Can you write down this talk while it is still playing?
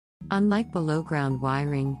Unlike below-ground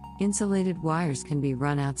wiring, insulated wires can be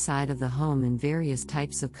run outside of the home in various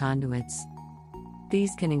types of conduits.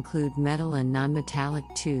 These can include metal and non-metallic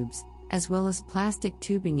tubes, as well as plastic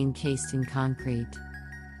tubing encased in concrete.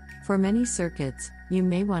 For many circuits, you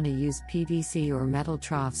may want to use PVC or metal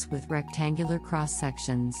troughs with rectangular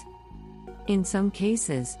cross-sections. In some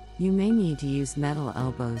cases, you may need to use metal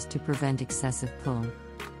elbows to prevent excessive pull.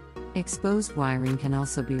 Exposed wiring can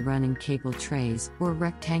also be run in cable trays or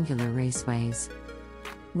rectangular raceways.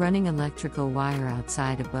 Running electrical wire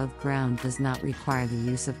outside above ground does not require the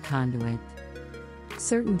use of conduit.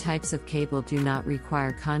 Certain types of cable do not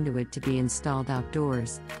require conduit to be installed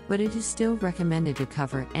outdoors, but it is still recommended to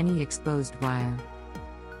cover any exposed wire.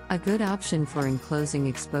 A good option for enclosing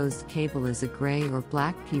exposed cable is a gray or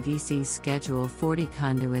black PVC Schedule 40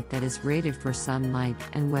 conduit that is rated for sunlight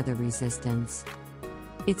and weather resistance.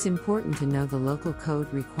 It's important to know the local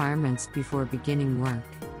code requirements before beginning work.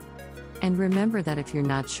 And remember that if you're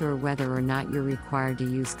not sure whether or not you're required to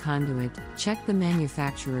use conduit, check the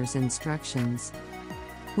manufacturer's instructions.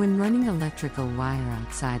 When running electrical wire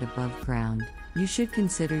outside above ground, you should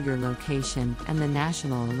consider your location and the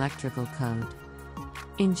National Electrical Code.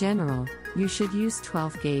 In general, you should use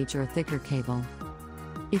 12-gauge or thicker cable.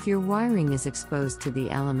 If your wiring is exposed to the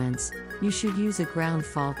elements, you should use a ground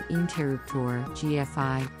fault interruptor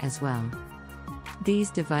 (GFI) as well.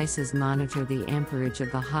 These devices monitor the amperage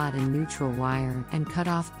of the hot and neutral wire and cut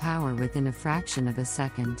off power within a fraction of a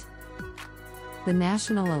second. The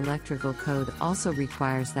National Electrical Code also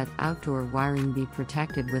requires that outdoor wiring be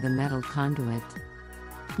protected with a metal conduit.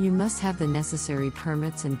 You must have the necessary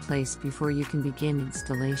permits in place before you can begin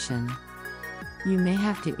installation. You may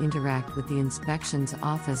have to interact with the inspections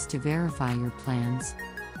office to verify your plans.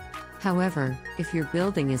 However, if your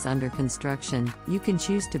building is under construction, you can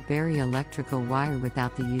choose to bury electrical wire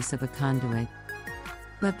without the use of a conduit.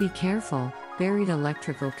 But be careful, buried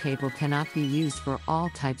electrical cable cannot be used for all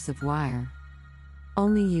types of wire.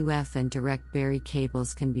 Only UF and direct bury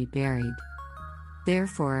cables can be buried.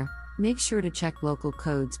 Therefore, make sure to check local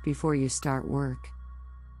codes before you start work.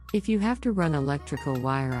 If you have to run electrical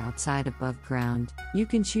wire outside above ground, you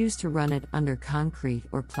can choose to run it under concrete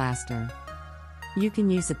or plaster. You can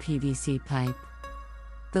use a PVC pipe.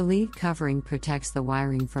 The lead covering protects the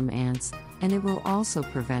wiring from ants, and it will also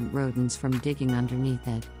prevent rodents from digging underneath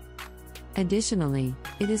it. Additionally,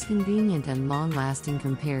 it is convenient and long-lasting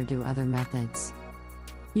compared to other methods.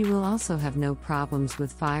 You will also have no problems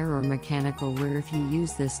with fire or mechanical wear if you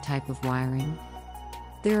use this type of wiring.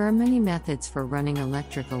 There are many methods for running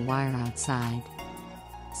electrical wire outside.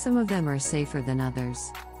 Some of them are safer than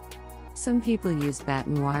others. Some people use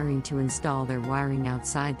batten wiring to install their wiring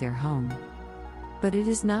outside their home. But it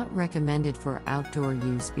is not recommended for outdoor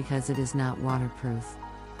use because it is not waterproof.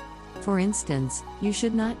 For instance, you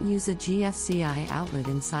should not use a GFCI outlet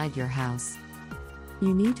inside your house.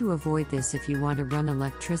 You need to avoid this if you want to run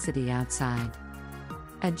electricity outside.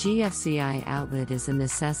 A GFCI outlet is a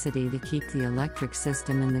necessity to keep the electric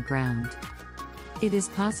system in the ground. It is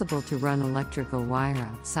possible to run electrical wire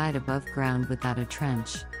outside above ground without a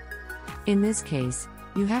trench. In this case,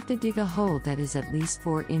 you have to dig a hole that is at least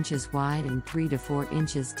 4 inches wide and 3 to 4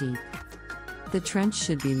 inches deep. The trench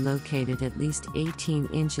should be located at least 18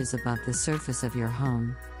 inches above the surface of your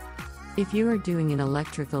home. If you are doing an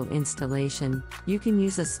electrical installation, you can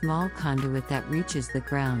use a small conduit that reaches the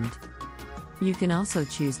ground. You can also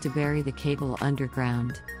choose to bury the cable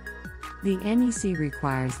underground. The NEC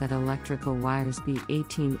requires that electrical wires be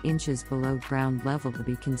 18 inches below ground level to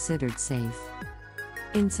be considered safe.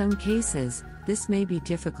 In some cases, this may be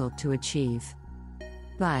difficult to achieve.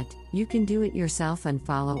 But, you can do it yourself and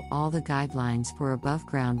follow all the guidelines for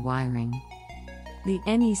above-ground wiring. The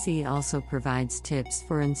NEC also provides tips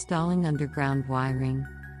for installing underground wiring.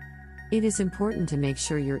 It is important to make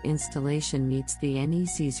sure your installation meets the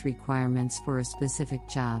NEC's requirements for a specific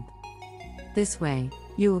job. This way,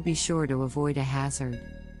 you will be sure to avoid a hazard.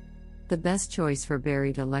 The best choice for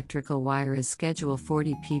buried electrical wire is Schedule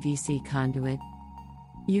 40 PVC conduit.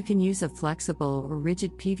 You can use a flexible or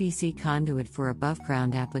rigid PVC conduit for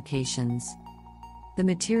above-ground applications. The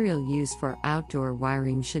material used for outdoor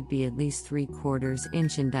wiring should be at least 3/4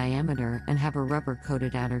 inch in diameter and have a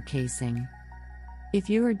rubber-coated outer casing. If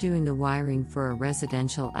you are doing the wiring for a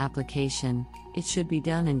residential application, it should be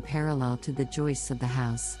done in parallel to the joists of the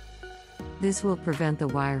house. This will prevent the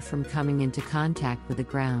wire from coming into contact with the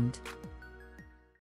ground.